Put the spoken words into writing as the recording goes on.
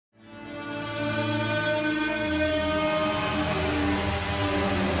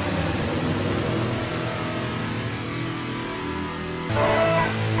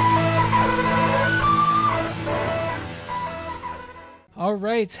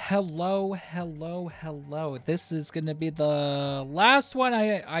right, hello. This is gonna be the last one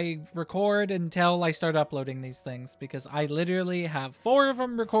I record until I start uploading these things, because I literally have 4 of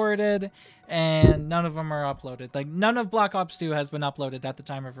them recorded and none of them are uploaded. Like, none of Black Ops 2 has been uploaded at the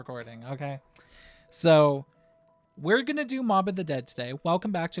time of recording, okay? So we're gonna do Mob of the Dead today.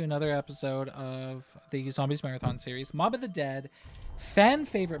 Welcome back to another episode of the Zombies Marathon series. Mob of the Dead, fan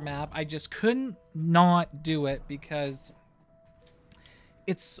favorite map. I just couldn't not do it because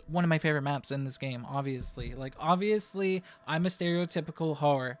it's one of my favorite maps in this game, obviously. Like, obviously, I'm a stereotypical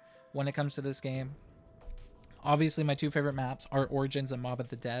whore when it comes to this game. Obviously, my 2 favorite maps are Origins and Mob of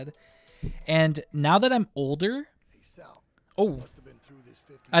the Dead. And now that I'm older... Oh,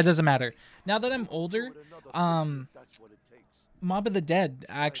 that doesn't matter. Now that I'm older, Mob of the Dead,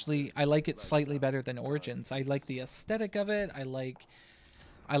 actually, I like it slightly better than Origins. I like the aesthetic of it. I like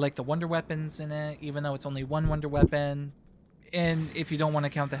the wonder weapons in it, even though it's only one wonder weapon. And if you don't want to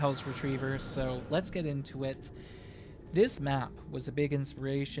count the Hell's Retriever. So let's get into it. This map was a big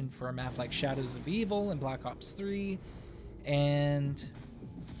inspiration for a map like Shadows of Evil and Black Ops 3. And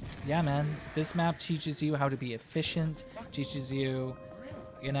yeah, man, this map teaches you how to be efficient, teaches you,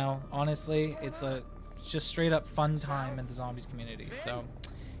 you know, honestly, it's just straight up fun time in the zombies community. So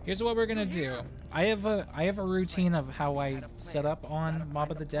here's what we're gonna do. I have a routine of how I set up on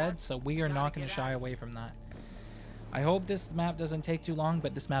Mob of the Dead, so we are not gonna shy away from that. I hope this map doesn't take too long,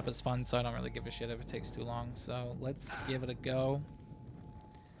 but this map is fun, so I don't really give a shit if it takes too long. So let's give it a go.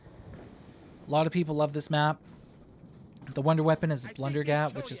 A lot of people love this map. The wonder weapon is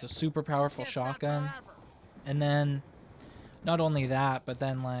Blundergat, which is a super powerful shotgun. And then, not only that, but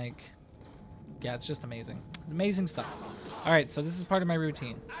then, like, yeah, it's just amazing. Amazing stuff. Alright, so this is part of my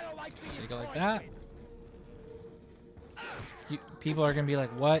routine. So you go like that. People are going to be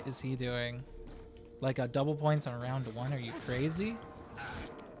like, what is he doing? Like a double points on round 1? Are you crazy?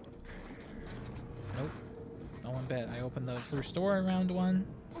 Nope. No one bit. I opened the first door in round 1.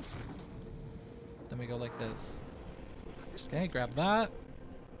 Then we go like this. Okay, grab that.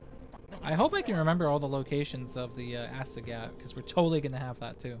 I hope I can remember all the locations of the acid gat, because we're totally going to have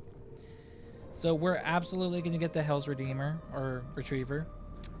that too. So we're absolutely going to get the Hell's Redeemer, or Retriever.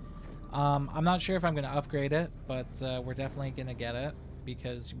 I'm not sure if I'm going to upgrade it, but we're definitely going to get it,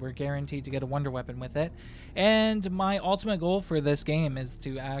 because we're guaranteed to get a wonder weapon with it. And my ultimate goal for this game is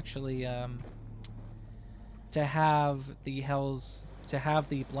to actually to have the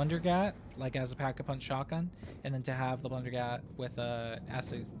Blundergat, like, as a pack-a-punch shotgun, and then to have the Blundergat with the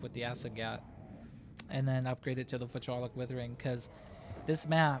acid gat, and then upgrade it to the Vitrolic Withering, because this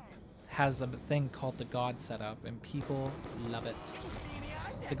map has a thing called the God setup, and people love it.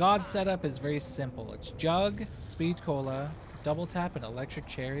 The God setup is very simple. It's Jug, Speed Cola, Double Tap, an Electric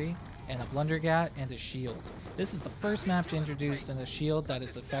Cherry, and a Blundergat, and a shield. This is the first map to introduce a shield that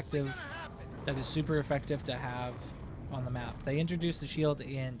is effective, that is super effective to have on the map. They introduced the shield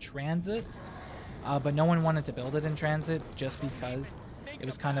in Transit, but no one wanted to build it in Transit just because it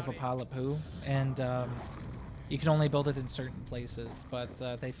was kind of a pile of poo, and you can only build it in certain places.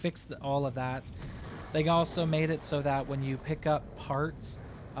 But they fixed all of that. They also made it so that when you pick up parts,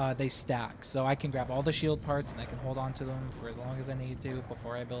 they stack. So I can grab all the shield parts and I can hold on to them for as long as I need to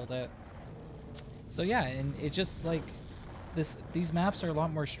before I build it. So yeah, and it just, like, these maps are a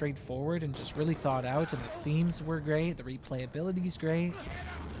lot more straightforward and just really thought out, and the themes were great, the replayability is great.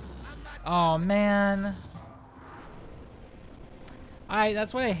 Oh man,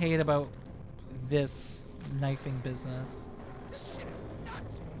 that's what I hate about this knifing business.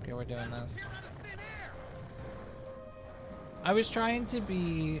 Okay, we're doing this. I was trying to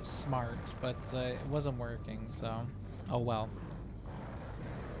be smart, but it wasn't working, so oh well.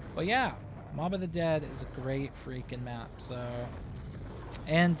 But yeah, Mob of the Dead is a great freaking map. So,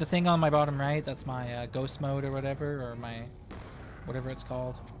 and the thing on my bottom right, that's my ghost mode or whatever, or my whatever it's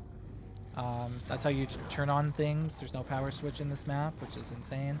called. That's how you turn on things. There's no power switch in this map, which is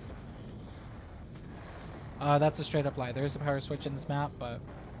insane. That's a straight up lie. There's a power switch in this map, but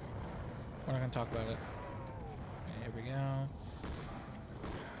we're not going to talk about it. Okay, here we go.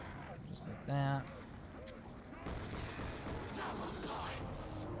 Just like that.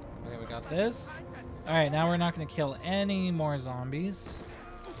 Okay, we got this. Alright, now we're not going to kill any more zombies.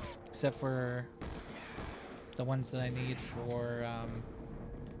 Except for the ones that I need for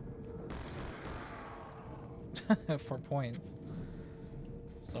for points.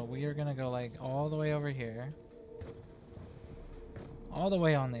 So we are going to go, like, all the way over here. All the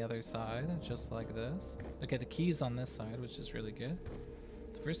way on the other side, just like this. Okay, the key's on this side, which is really good.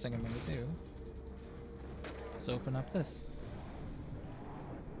 The first thing I'm going to do is open up this.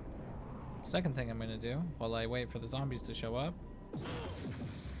 Second thing I'm going to do, while I wait for the zombies to show up,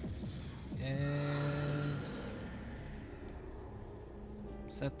 is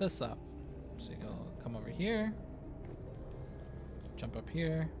set this up. So you go come over here, jump up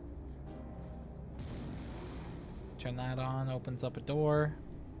here, turn that on, opens up a door,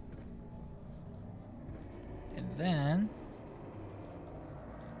 and then,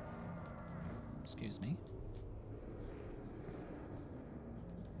 excuse me.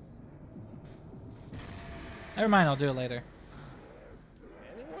 Never mind, I'll do it later.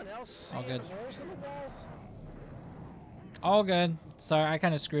 Anyone else All good. holes in the walls? All good. Sorry, I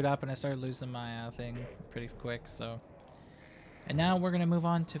kind of screwed up and I started losing my thing pretty quick, so. And now we're gonna move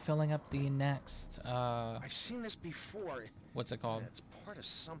on to filling up the next, I've seen this before. what's it called? It's part of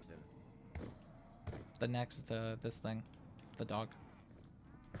something. The next, this thing. The dog.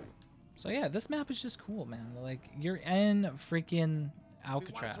 So yeah, this map is just cool, man. Like, you're in freaking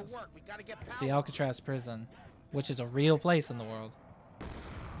Alcatraz. The Alcatraz prison, which is a real place in the world.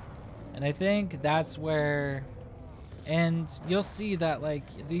 And I think that's where, and you'll see that like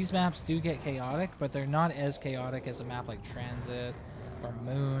these maps do get chaotic, but they're not as chaotic as a map like Transit or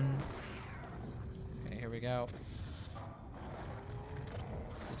Moon. Okay, here we go.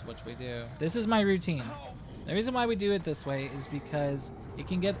 This is what we do. This is my routine. The reason why we do it this way is because it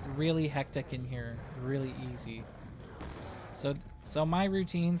can get really hectic in here really easy. So my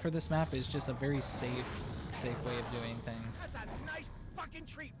routine for this map is just a very safe way of doing things. That's a nice fucking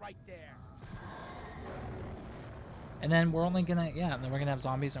treat right there. And then we're only gonna, yeah, and then we're gonna have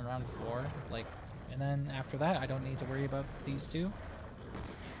zombies in round 4, like, and then after that, I don't need to worry about these two.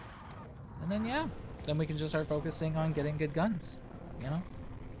 And then yeah, then we can just start focusing on getting good guns, you know?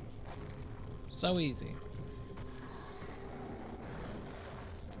 So easy.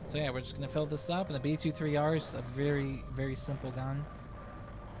 So yeah, we're just gonna fill this up, and the B23R is a very, very simple gun.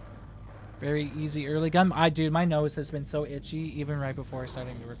 Very easy early gun. Dude, my nose has been so itchy even right before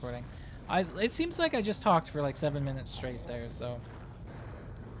starting the recording. It seems like I just talked for like 7 minutes straight there, so.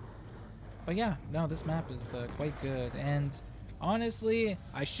 But yeah, no, this map is quite good. And honestly,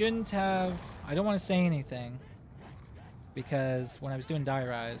 I don't want to say anything. Because when I was doing Die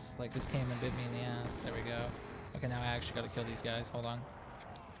Rise, like this came and bit me in the ass. There we go. Okay, now I actually gotta kill these guys. Hold on.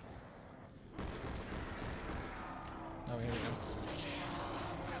 Oh, here we go.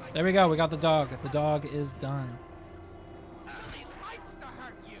 There we go. We got the dog. The dog is done.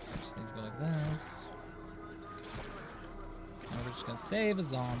 Just need to go like this. Now we're just gonna save a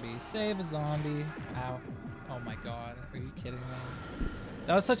zombie. Save a zombie. Ow. Oh my god. Are you kidding me?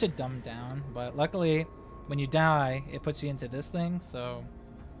 That was such a dumb down, but luckily when you die, it puts you into this thing, so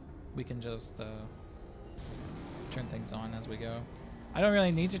we can just turn things on as we go. I don't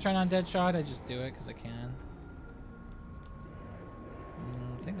really need to turn on Deadshot. I just do it because I can.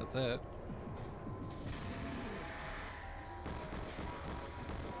 I think that's it.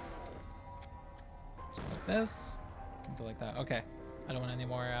 So like this. Go like that. Okay. I don't want any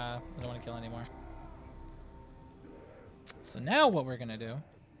more, I don't want to kill anymore. So now what we're gonna do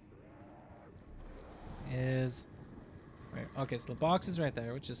is, okay, so the box is right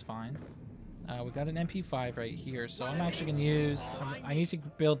there, which is fine. We got an MP5 right here, so I'm actually gonna use, I need to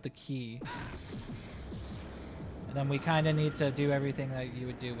build the key. And then we kind of need to do everything that you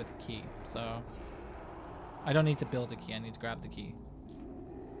would do with a key. So I don't need to build a key, I need to grab the key.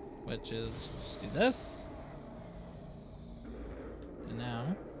 Which is, just do this. And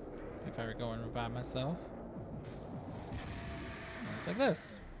now, if I were to go and revive myself, it's like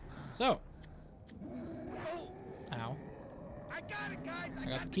this. So, ow. I got it, guys. I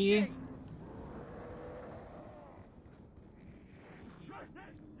got the key.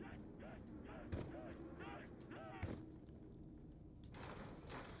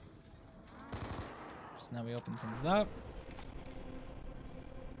 So now we open things up.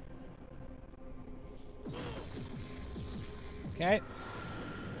 Okay.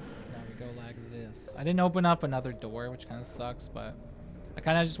 Now we go like this. I didn't open up another door, which kind of sucks, but I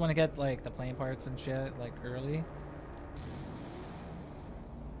kind of just want to get like the plane parts and shit like early.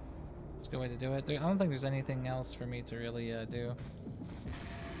 It's a good way to do it. I don't think there's anything else for me to really do.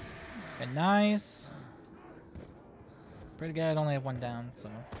 Okay, nice. Pretty good. I only have one down, so.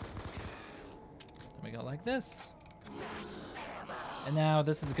 Then we go like this. And now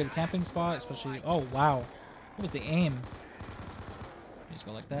this is a good camping spot, especially. Oh wow, what was the aim? You just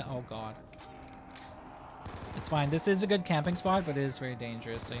go like that. Oh god. It's fine. This is a good camping spot, but it is very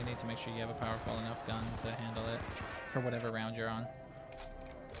dangerous, so you need to make sure you have a powerful enough gun to handle it for whatever round you're on.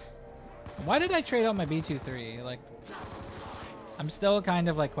 Why did I trade out my B23? Like, I'm still kind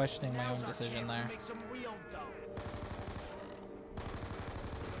of like questioning my own decision there.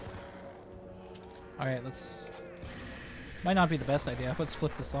 Alright, let's... Might not be the best idea. Let's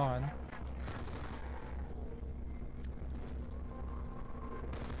flip this on.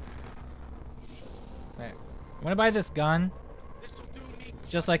 I'm gonna buy this gun, This'll do me.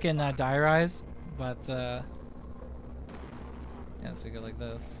 just like in Die Rise, but yeah, so you go like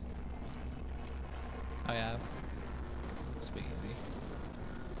this. Oh yeah, this will be easy.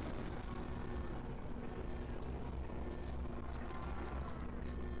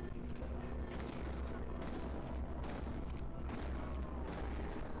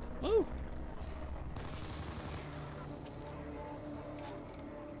 Woo!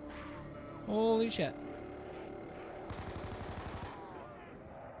 Holy shit.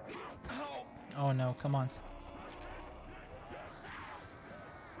 Oh no, come on.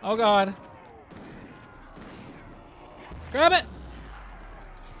 Oh god. Grab it!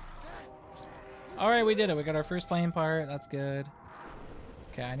 Alright, we did it. We got our first plane part. That's good.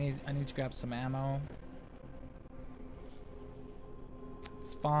 Okay, I need to grab some ammo.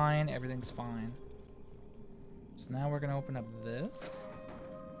 It's fine. Everything's fine. So now we're gonna open up this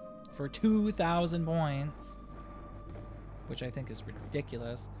for 2,000 points, which I think is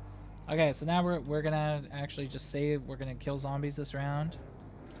ridiculous. Okay, so now we're gonna actually just say we're gonna kill zombies this round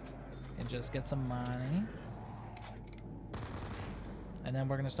and just get some money, and then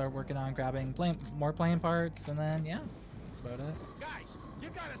we're gonna start working on grabbing more plane parts, and then yeah, that's about it. Guys, you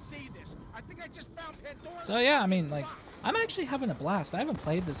gotta see this. I think I just found Pandora's. So yeah, I mean, like, I'm actually having a blast. I haven't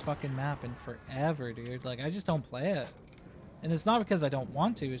played this fucking map in forever, dude. Like, I just don't play it. And it's not because I don't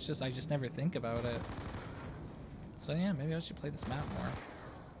want to, it's just I just never think about it. So yeah, maybe I should play this map more.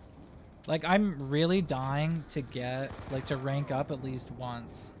 Like, I'm really dying to get, like, to rank up at least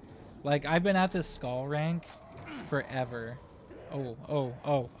once. Like, I've been at this skull rank forever. Oh.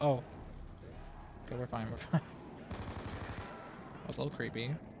 Okay, we're fine, we're fine. That was a little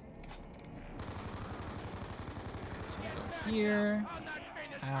creepy. Here.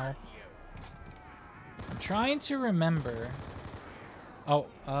 Ow. I'm trying to remember. Oh,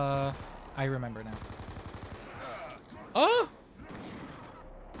 I remember now. Oh!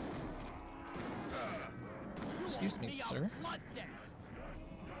 Excuse me, sir.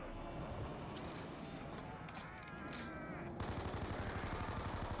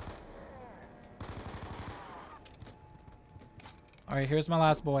 Alright, here's my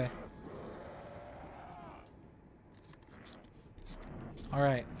last boy.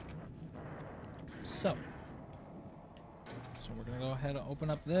 Alright. So we're gonna go ahead and open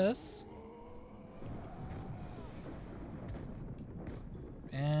up this.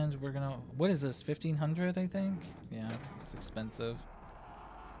 And we're gonna, what is this, 1,500 I think? Yeah, it's expensive.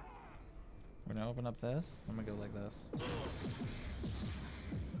 We're gonna open up this. I'm gonna go like this.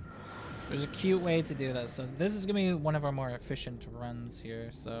 There's a cute way to do this. So this is gonna be one of our more efficient runs here.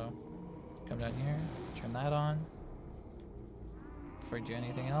 So come down here, turn that on. Before I do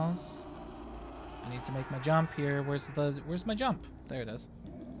anything else, I need to make my jump here. Where's my jump? There it is.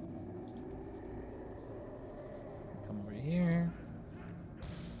 Come over here.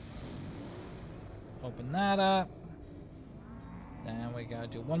 Open that up. Then we gotta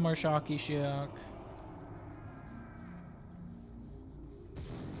do one more shocky shook.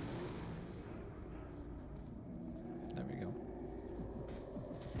 There we go.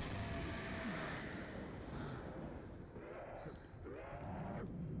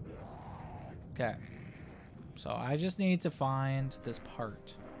 Okay. So I just need to find this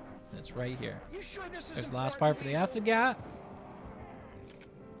part. And it's right here. You sure this There's isn't the last part part for the acid gat.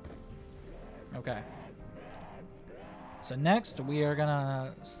 Okay. So next we are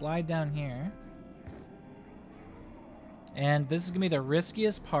gonna slide down here. And this is gonna be the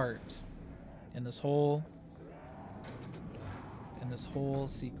riskiest part in this whole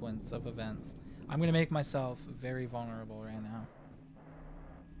sequence of events. I'm gonna make myself very vulnerable right now.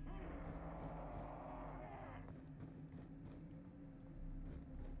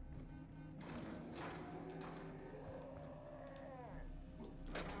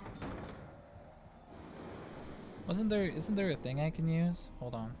 Isn't there a thing I can use?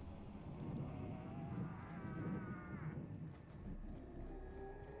 Hold on.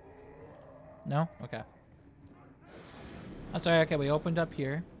 No? Okay. That's alright. Okay, we opened up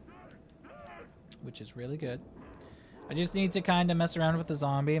here, which is really good. I just need to kind of mess around with the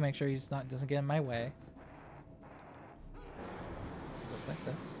zombie, make sure doesn't get in my way. Goes like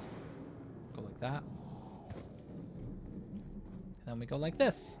this. Go like that. And then we go like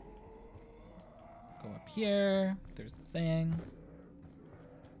this. Go up here. There's the thing.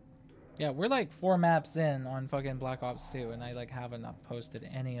 Yeah, we're like 4 maps in on fucking Black Ops 2, and I like haven't posted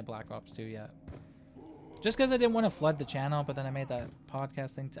any of Black Ops 2 yet. Just because I didn't want to flood the channel, but then I made that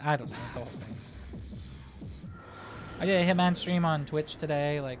podcast thing. I don't know. It's a whole thing. I did a Hitman stream on Twitch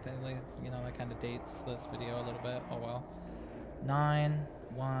today. Like, you know, that kind of dates this video a little bit. Oh well. 9,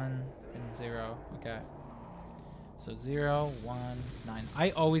 1, and 0. Okay. So 0, 1, 9.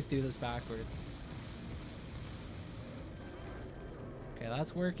 I always do this backwards. Okay,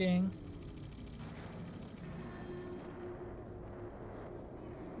 that's working.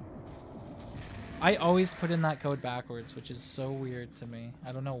 I always put in that code backwards, which is so weird to me.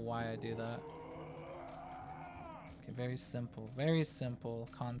 I don't know why I do that. Okay, very simple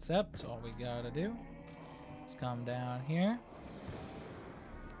concept. All we gotta do is come down here.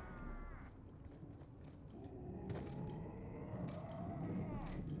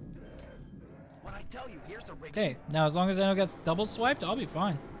 When I tell you, here's the rig. Okay, now as long as I don't get double swiped, I'll be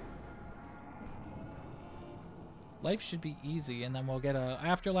fine. Life should be easy, and then we'll get a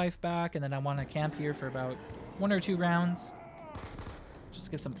afterlife back, and then I want to camp here for about 1 or 2 rounds. Just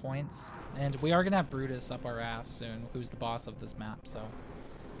get some points. And we are going to have Brutus up our ass soon, who's the boss of this map, so.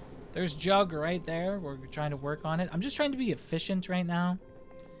 There's Jug right there. We're trying to work on it. I'm just trying to be efficient right now.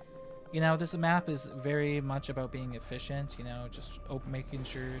 You know, this map is very much about being efficient, you know, just making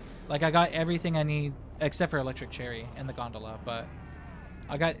sure. Like, I got everything I need, except for Electric Cherry and the gondola, but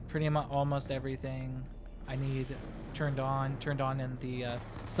I got pretty much almost everything I need turned on in the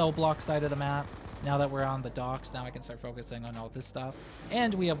cell block side of the map. Now that we're on the docks, now I can start focusing on all this stuff.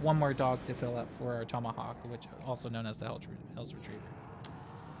 And we have one more dog to fill up for our Tomahawk, which also known as the Hell's Retriever.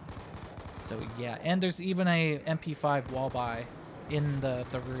 So yeah, and there's even a MP5 wall buy in the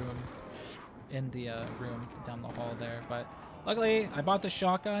room, room down the hall there. But luckily, I bought the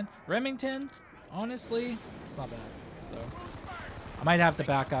shotgun. Remington, honestly, it's not bad. So I might have to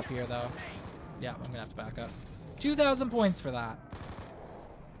back up here though. Yeah, I'm gonna have to back up. 2,000 points for that.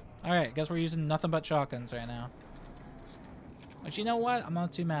 All right, guess we're using nothing but shotguns right now. But you know what? I'm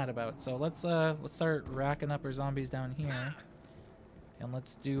not too mad about. So let's start racking up our zombies down here, and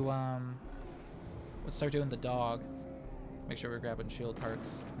let's start doing the dog. Make sure we're grabbing shield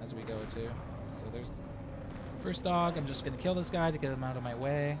parts as we go too. So there's first dog. I'm just gonna kill this guy to get him out of my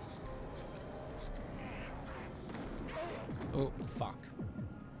way. Oh fuck,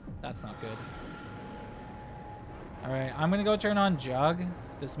 that's not good. All right, I'm gonna go turn on Jug.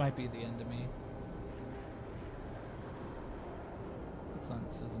 This might be the end of me.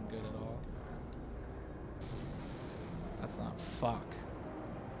 This isn't good at all. That's not fuck.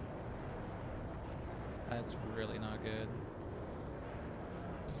 That's really not good.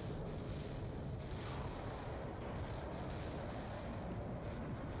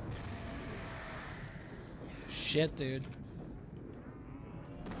 Shit, dude.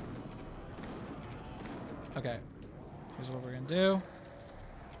 Okay. Here's what we're gonna do.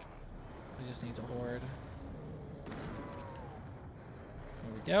 We just need to hoard.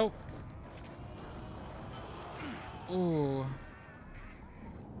 There we go. Ooh.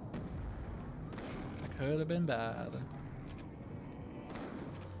 That could have been bad.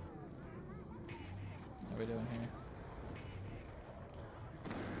 What are we doing here?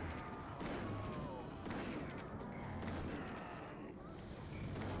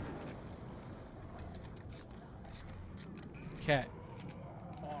 Okay.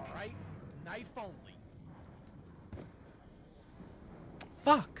 All right, knife only.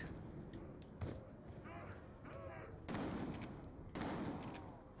 Fuck.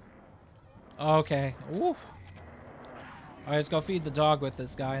 Okay. Ooh. Alright, let's go feed the dog with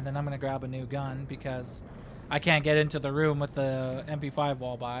this guy, and then I'm gonna grab a new gun because I can't get into the room with the MP5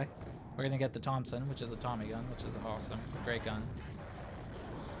 wall buy. We're gonna get the Thompson, which is a Tommy gun, which is awesome. Great gun.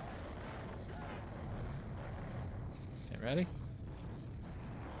 Okay, ready?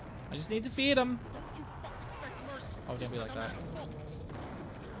 I just need to feed him. Oh, don't be like that.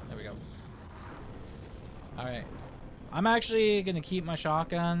 There we go. Alright. I'm actually gonna keep my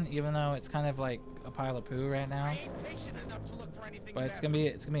shotgun, even though it's kind of like a pile of poo right now. But it's gonna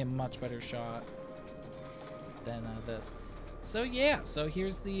be a much better shot than this. So yeah, so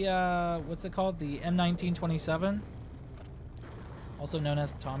here's the what's it called? The M1927, also known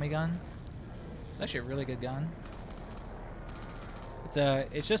as the Tommy gun. It's actually a really good gun.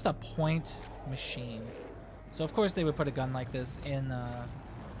 It's just a point machine. So of course they would put a gun like this in a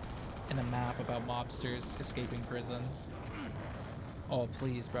map about mobsters escaping prison. Oh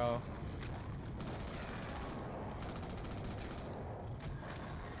please, bro.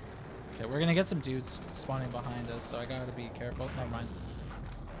 Okay, we're gonna get some dudes spawning behind us, so I gotta be careful. Never mind.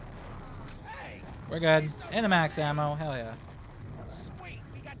 We're good. And a max ammo. Hell yeah. Sweet.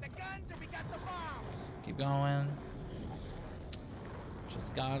 We got the guns and we got the bombs. Keep going.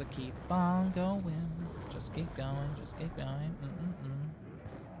 Just gotta keep on going. Just keep going. Just keep going.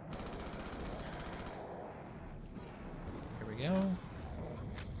 Here we go.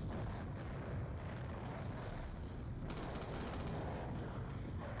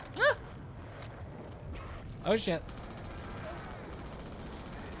 Ah! Oh shit.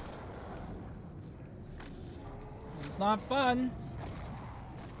 This is not fun.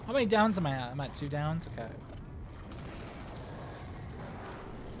 How many downs am I at? I'm at 2 downs? Okay.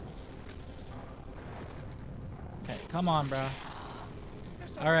 Okay, come on, bro.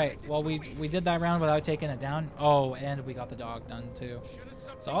 Alright, well, we did that round without taking it down. Oh, and we got the dog done, too.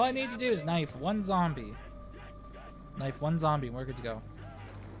 So all I need to do is knife 1 zombie. Knife 1 zombie, we're good to go.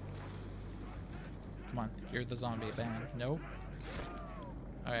 Come on, you're the zombie. Bam. Nope.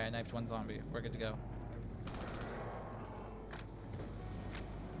 Alright, I knifed 1 zombie. We're good to go.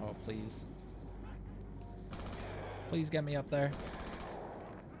 Oh, please. Please get me up there.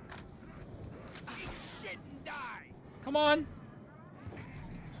 Come on.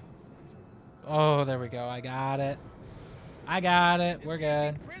 Oh, there we go. I got it. I got it. We're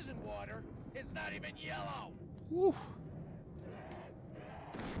good. Prison water. It's not even yellow. Whew.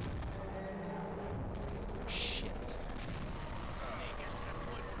 Shit.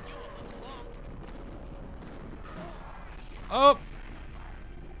 Oh.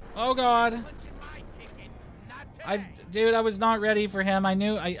 Oh God. Dude, I was not ready for him. I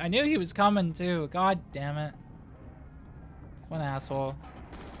knew he was coming too. God damn it. What an asshole.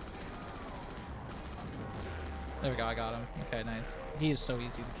 There we go, I got him. Okay, nice. He is so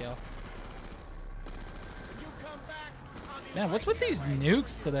easy to kill. Man, what's with these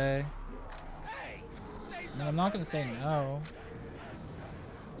nukes today? No, I'm not gonna say no.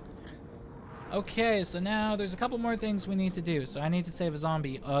 Okay, so now there's a couple more things we need to do. So I need to save a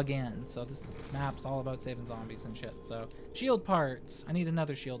zombie again. So this map's all about saving zombies and shit. So shield parts. I need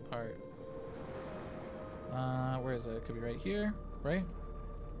another shield part. Where is it? Could be right here, right?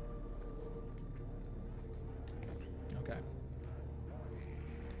 Okay.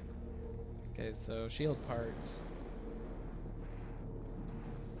 Okay, so shield parts.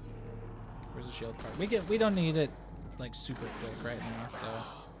 Where's the shield part? We don't need it like super quick right now, so.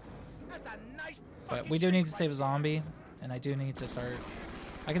 But we do need to save a zombie, and I do need to start.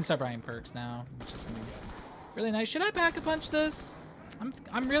 I can start buying perks now, which is gonna be really nice. Should I pack a punch this?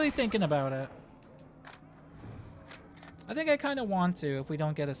 I'm really thinking about it. I think I kind of want to if we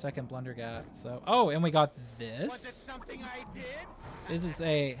don't get a second Blundergat. So, oh, and we got this. Was it something I did? This is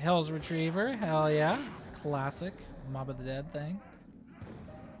a Hell's Retriever. Hell yeah, classic Mob of the Dead thing.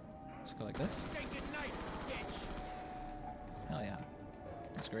 Let's go like this. Hell yeah,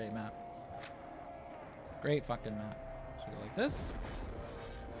 that's a great map. Great fucking map. So we go like this.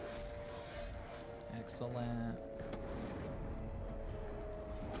 Excellent.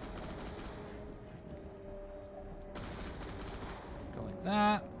 Go like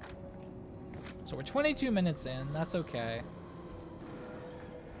that. So we're 22 minutes in. That's okay.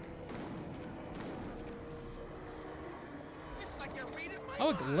 It's like you're reading my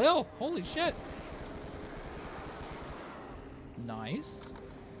Oh, Lil. Holy shit. Nice.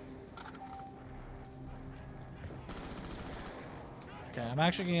 Okay, I'm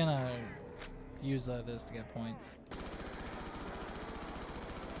actually gonna use this to get points.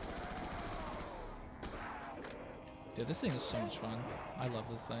 Dude, this thing is so much fun. I love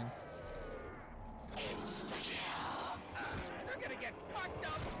this thing. They're gonna get fucked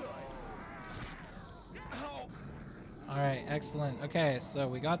up good. Oh. Alright, excellent. Okay, so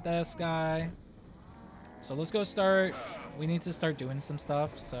we got this guy. So let's go start. We need to start doing some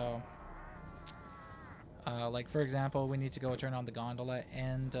stuff, so. Like, for example, we need to go turn on the gondola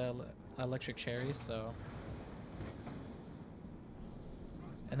and electric cherries, so.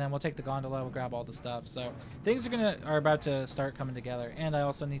 And then we'll take the gondola, we'll grab all the stuff. So things are about to start coming together. And I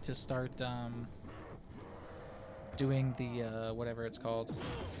also need to start doing the, whatever it's called.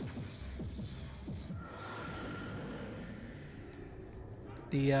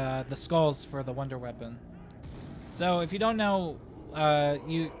 The skulls for the wonder weapon. So if you don't know,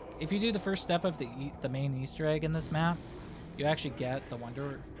 if you do the first step of the main Easter egg in this map, you actually get the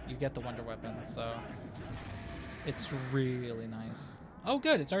wonder weapon. So it's really nice. Oh,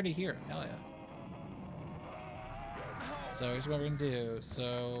 good, it's already here. Hell yeah. So here's what we're gonna do.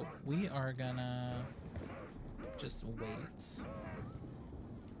 So we are gonna just wait.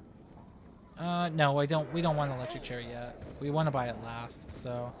 No, we don't want electric chair yet. We want to buy it last.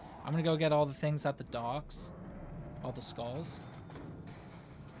 So I'm gonna go get all the things at the docks, all the skulls.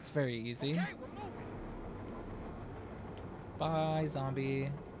 It's very easy. Okay, we're moving. Bye, zombie.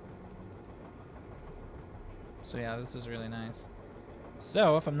 So yeah, this is really nice.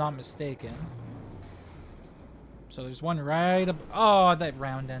 So if I'm not mistaken, so there's one right up. Oh, that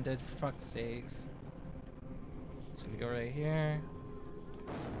round ended. For fuck's sakes. So we go right here.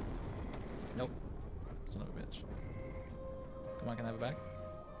 Nope. Son of a bitch. Come on, can I have it back?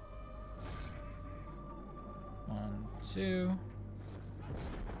 1, 2.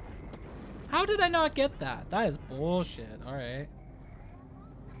 How did I not get that? That is bullshit. Alright.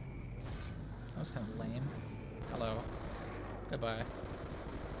 That was kind of lame. Hello. Goodbye.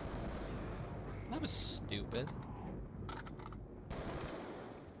 That was stupid.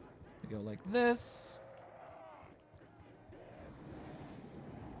 We go like this.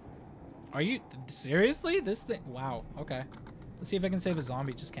 Are you seriously? This thing? Wow. Okay. Let's see if I can save a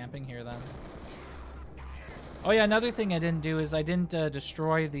zombie just camping here then. Oh yeah, another thing I didn't do is I didn't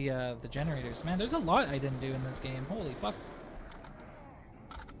destroy the generators. Man, there's a lot I didn't do in this game. Holy fuck.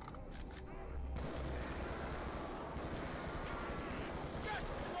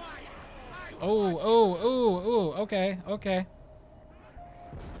 Oh, okay, okay.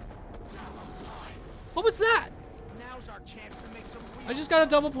 What was that? Now's our chance to make some I just got a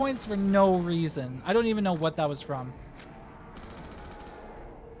double points for no reason. I don't even know what that was from.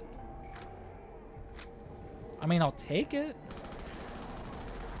 I mean, I'll take it.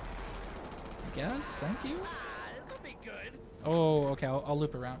 I guess. Thank you. This'll be good. Oh, okay. I'll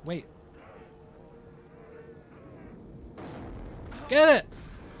loop around. Wait. Get it!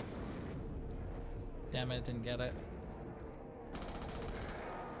 Damn it, didn't get it.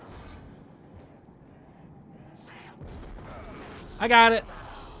 I got it.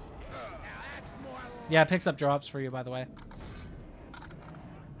 Yeah, it picks up drops for you, by the way.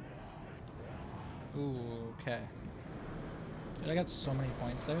 Ooh, okay. Dude, I got so many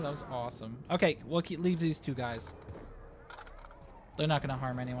points there. That was awesome. Okay, we'll leave these two guys. They're not going to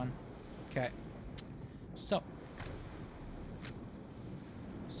harm anyone. Okay. So,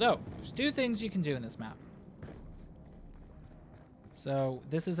 there's two things you can do in this map. So,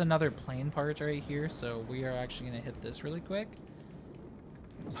 this is another plane part right here. So, we are actually going to hit this really quick.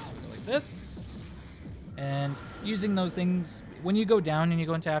 Just go like this. And using those things, when you go down and you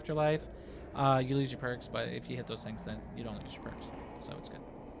go into Afterlife, you lose your perks, but if you hit those things, then you don't lose your perks. So it's good.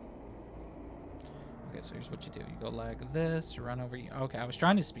 Okay, so here's what you do. You go like this, you run over. Okay, I was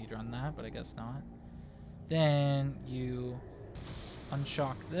trying to speedrun that, but I guess not. Then you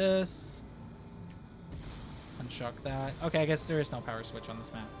unshock this. Unshock that. Okay, I guess there is no power switch on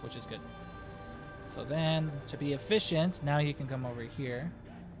this map, which is good. So then, to be efficient, now you can come over here.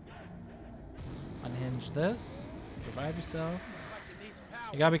 Unhinge this. Revive yourself.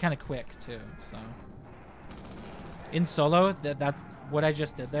 You gotta be kind of quick too. So in solo, that's what I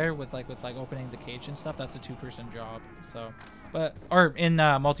just did there with like opening the cage and stuff. That's a two-person job. So, or in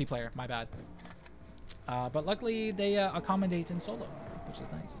multiplayer. My bad. But luckily they accommodate in solo, which is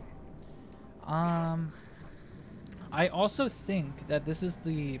nice. I also think that this is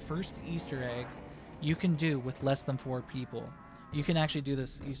the first Easter egg you can do with less than 4 people. You can actually do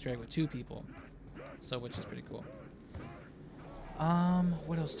this Easter egg with 2 people. So, which is pretty cool.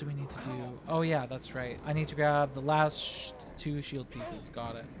 What else do we need to do? Oh yeah, that's right. I need to grab the last 2 shield pieces.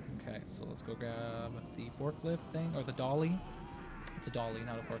 Got it. Okay, so let's go grab the forklift thing, or the dolly. It's a dolly,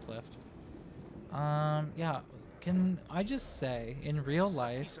 not a forklift. Yeah. Can I just say, in real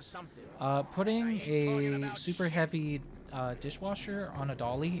life, putting a super heavy dishwasher on a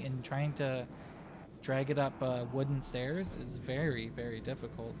dolly and trying to drag it up wooden stairs is very, very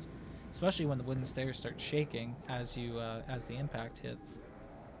difficult. Especially when the wooden stairs start shaking as you as the impact hits,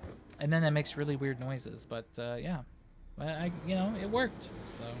 and then that makes really weird noises. But yeah, you know, it worked.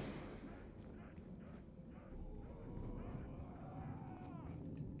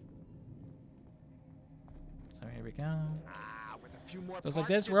 So here we go. Goes like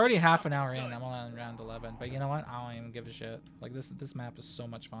this. We're already half an hour in. I'm on round 11. But you know what? I don't even give a shit. Like this map is so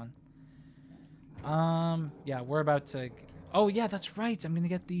much fun. Yeah, we're about to. Oh yeah, that's right. I'm gonna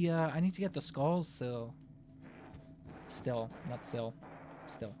get the. I need to get the skulls still. Still, not still.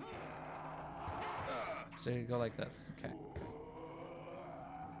 Still. So you go like this. Okay.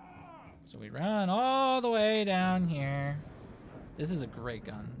 So we run all the way down here. This is a great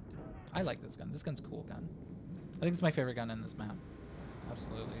gun. I like this gun. This gun's a cool gun. I think it's my favorite gun in this map.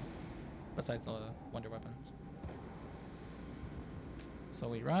 Absolutely. Besides the wonder weapons. So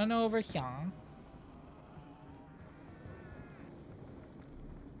we run over here.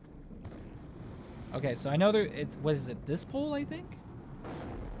 Okay, so I know what is it? This pole, I think?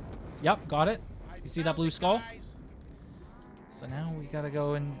 Yep, got it. You see that blue skull? So now we gotta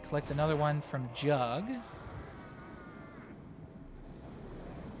go and collect another one from Jug.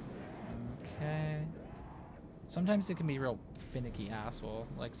 Okay. Sometimes it can be a real finicky asshole.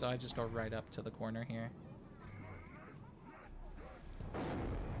 Like, so I just go right up to the corner here.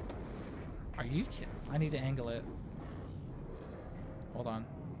 Are you kidding? I need to angle it. Hold on.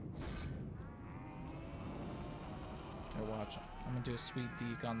 Here, watch. I'm gonna do a sweet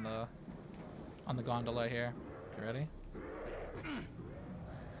deke on the gondola here. You ready?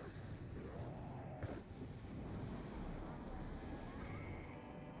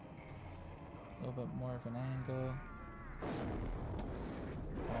 A little bit more of an angle.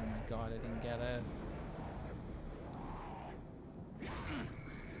 Oh my god, I didn't get it.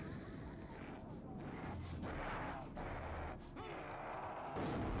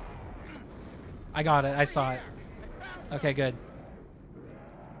 I got it. I saw it. Okay, good.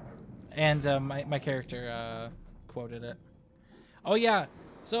 And my character quoted it. Oh yeah.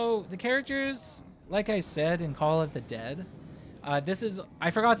 So the characters, like I said in Call of the Dead, this is,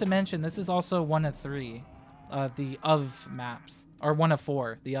 I forgot to mention, this is also one of 3, the of maps, or one of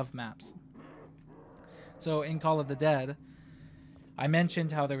 4, the of maps. So in Call of the Dead, I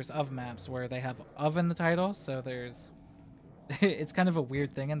mentioned how there was of maps where they have of in the title. So there's, it's kind of a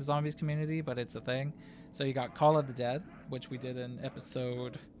weird thing in the zombies community, but it's a thing. So you got Call of the Dead, which we did in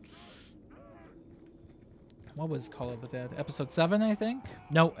episode, what was Call of the Dead? Episode 7, I think?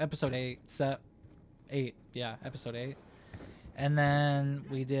 No, episode 8. 8. Yeah, episode 8. And then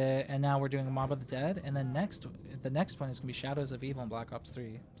we did, and now we're doing Mob of the Dead. And then the next one is going to be Shadows of Evil in Black Ops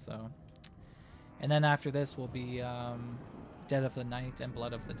 3. So, and then after this will be Dead of the Night and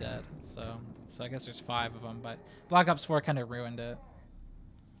Blood of the Dead. So I guess there's 5 of them, but Black Ops 4 kind of ruined it.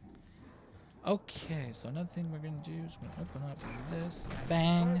 Okay, so another thing we're going to do is we're going to open up this.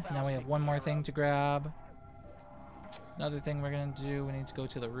 Bang. Now we have one more thing to grab. Another thing we're going to do, we need to go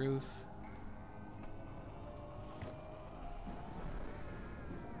to the roof.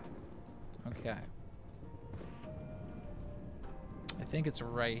 Okay. I think it's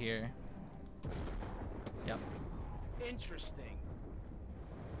right here. Yep. Interesting.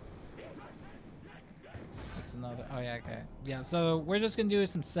 That's another. Oh yeah, okay. Yeah, so we're just gonna do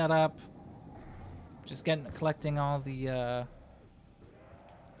some setup. Just collecting all the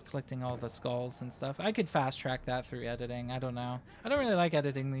skulls and stuff. I could fast track that through editing. I don't know. I don't really like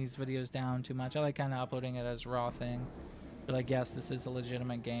editing these videos down too much. I like kind of uploading it as raw thing. But like, yes, this is a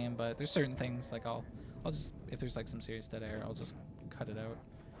legitimate game, but there's certain things like I'll just, if there's like some serious dead air, I'll just cut it out.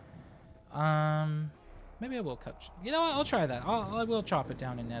 Maybe I will cut. You know what? I'll try that. I will chop it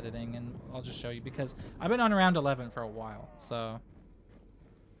down in editing, and I'll just show you because I've been on around 11 for a while. So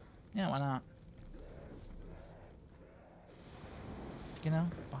yeah, why not? You know,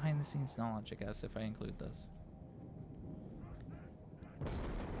 behind the scenes knowledge, I guess, if I include this.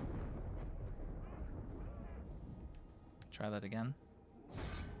 Try that again.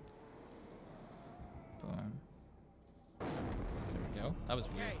 Boom. There we go. That was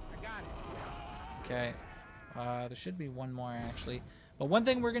weird. I got it. Okay. There should be one more, actually. But one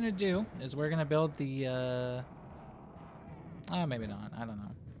thing we're going to do is we're going to build the... maybe not. I don't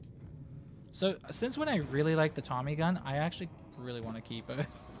know. So, since when I really like the Tommy gun, I actually really want to keep it.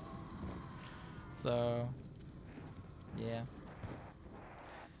 So, yeah.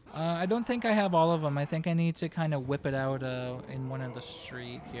 I don't think I have all of them. I think I need to kind of whip it out in one of the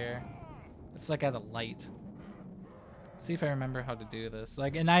street here. It's like at a light. See if I remember how to do this.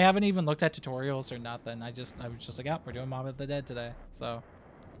 Like, and I haven't even looked at tutorials or nothing. I was just like, yeah, we're doing Mob of the Dead today. So,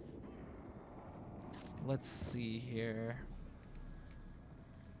 let's see here.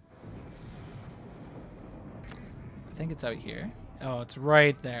 I think it's out here. Oh, it's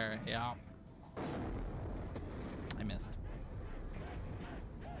right there. Yeah. I missed.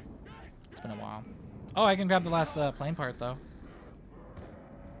 It's been a while. Oh, I can grab the last plane part, though.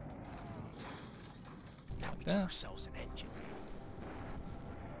 Like that.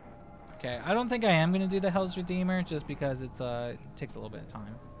 Okay, I don't think I am going to do the Hell's Redeemer just because it takes a little bit of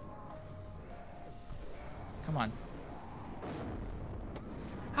time. Come on.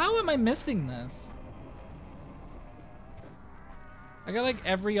 How am I missing this? I got like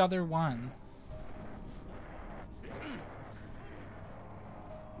every other one.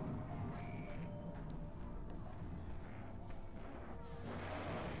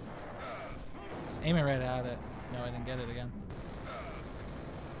 Just aim it right at it. No, I didn't get it again.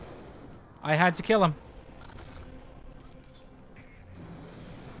 I had to kill him.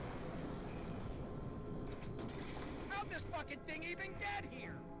 How'd this fucking thing even get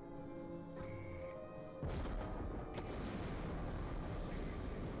here?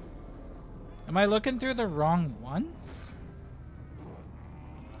 Am I looking through the wrong one?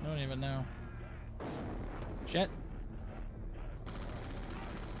 I don't even know. Shit.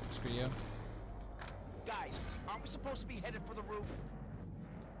 Screw you. Guys, aren't we supposed to be headed for the roof?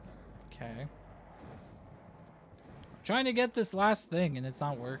 Okay. I'm trying to get this last thing and it's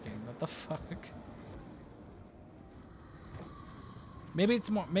not working. What the fuck? Maybe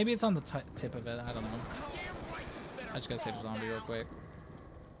it's more. Maybe it's on the tip of it. I don't know. I just gotta save a zombie real quick.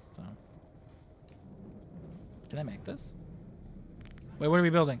 So. Can I make this? Wait, what are we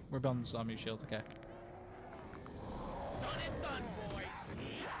building? We're building the zombie shield. Okay. Done and done, boys.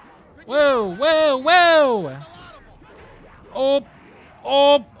 Whoa, whoa, whoa! Oh,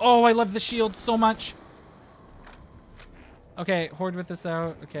 oh, oh, I love the shield so much. Okay, horde with this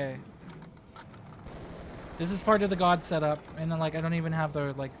out. Okay. This is part of the god setup. And then, like, I don't even have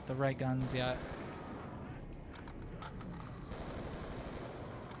the, like, the right guns yet.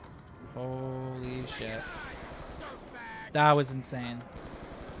 Holy shit. That was insane.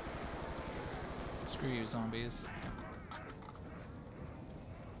 Screw you, zombies.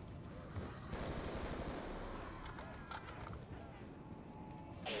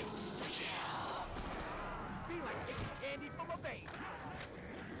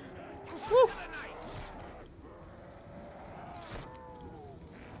 Woo.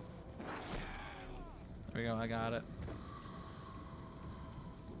 There we go, I got it.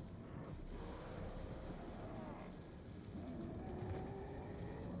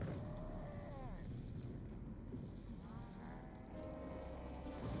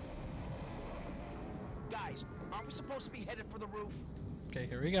 Guys, aren't we supposed to be headed for the roof? Okay,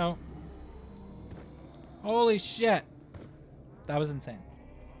 here we go. Holy shit. That was insane.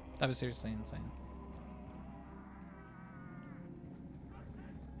 That was seriously insane.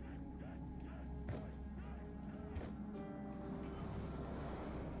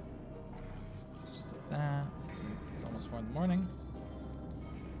 Just like that. It's almost 4 in the morning.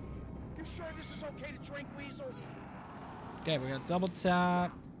 You sure this is okay to drink, Weasel? Okay, we got double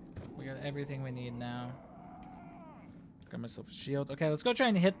tap. We got everything we need now. Got myself a shield. Okay, let's go try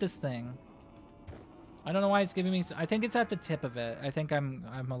and hit this thing. I don't know why it's giving me. I think it's at the tip of it. I think I'm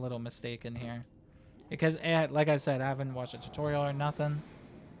a little mistaken here, because like I said, I haven't watched a tutorial or nothing.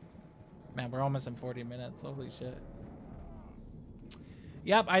 Man, we're almost in 40 minutes. Holy shit.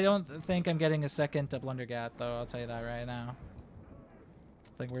 Yep, I don't think I'm getting a second Blundergat though. I'll tell you that right now.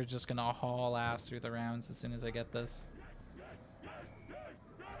 I think we're just gonna haul ass through the rounds as soon as I get this.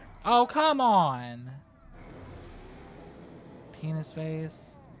 Oh, come on. Penis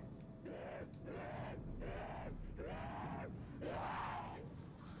face.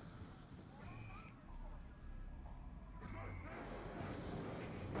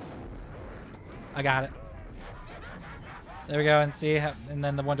 I got it. There we go, and see, and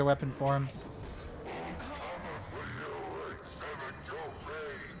then the wonder weapon forms.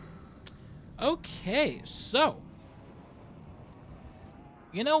 Okay, so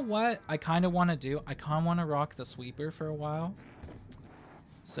you know what I kind of want to do? I kind of want to rock the sweeper for a while.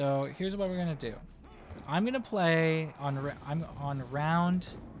 So here's what we're gonna do. I'm gonna play on. I'm on round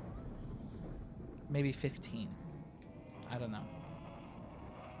maybe 15. I don't know.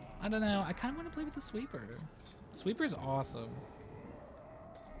 I don't know. I kind of want to play with the sweeper. Sweeper's awesome.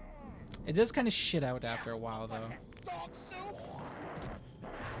 It does kind of shit out after a while, though. Dog soup?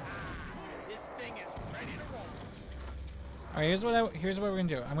 This thing is ready to roll. All right, here's what we're gonna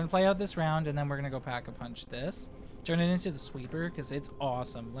do. I'm gonna play out this round, and then we're gonna go pack a punch this, turn it into the sweeper, because it's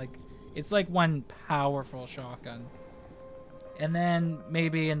awesome. Like, it's like one powerful shotgun. And then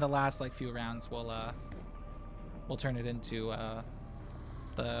maybe in the last like few rounds, we'll turn it into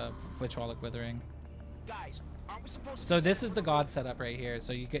the Vitrolic Withering. Guys, aren't we supposed to? So this is the god setup right here.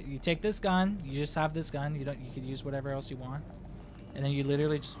 So you take this gun, you just have this gun. You could use whatever else you want, and then you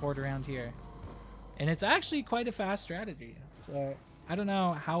literally just hoard around here, and it's actually quite a fast strategy. So I don't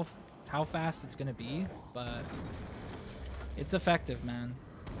know how fast it's gonna be, but it's effective, man.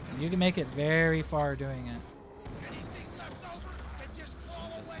 You can make it very far doing it. Anything left over can just fall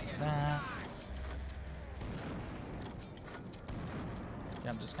away Like and that. die. Yeah,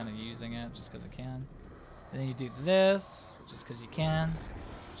 I'm just kind of using it just because I can. And then you do this just because you can.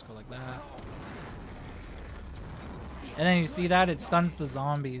 Just go like that. And then you see that it stuns the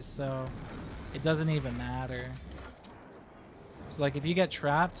zombies, so it doesn't even matter. So like if you get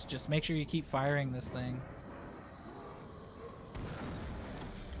trapped, just make sure you keep firing this thing.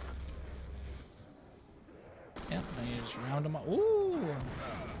 Yep, and you just round them up. Ooh!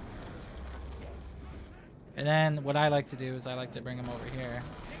 And then what I like to do is I like to bring them over here.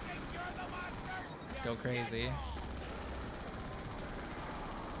 Go crazy.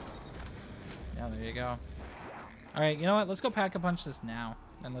 Yeah, there you go. Alright, you know what? Let's go pack a punch this now.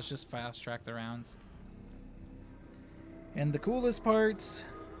 And let's just fast track the rounds. And the coolest part,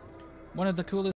 one of the coolest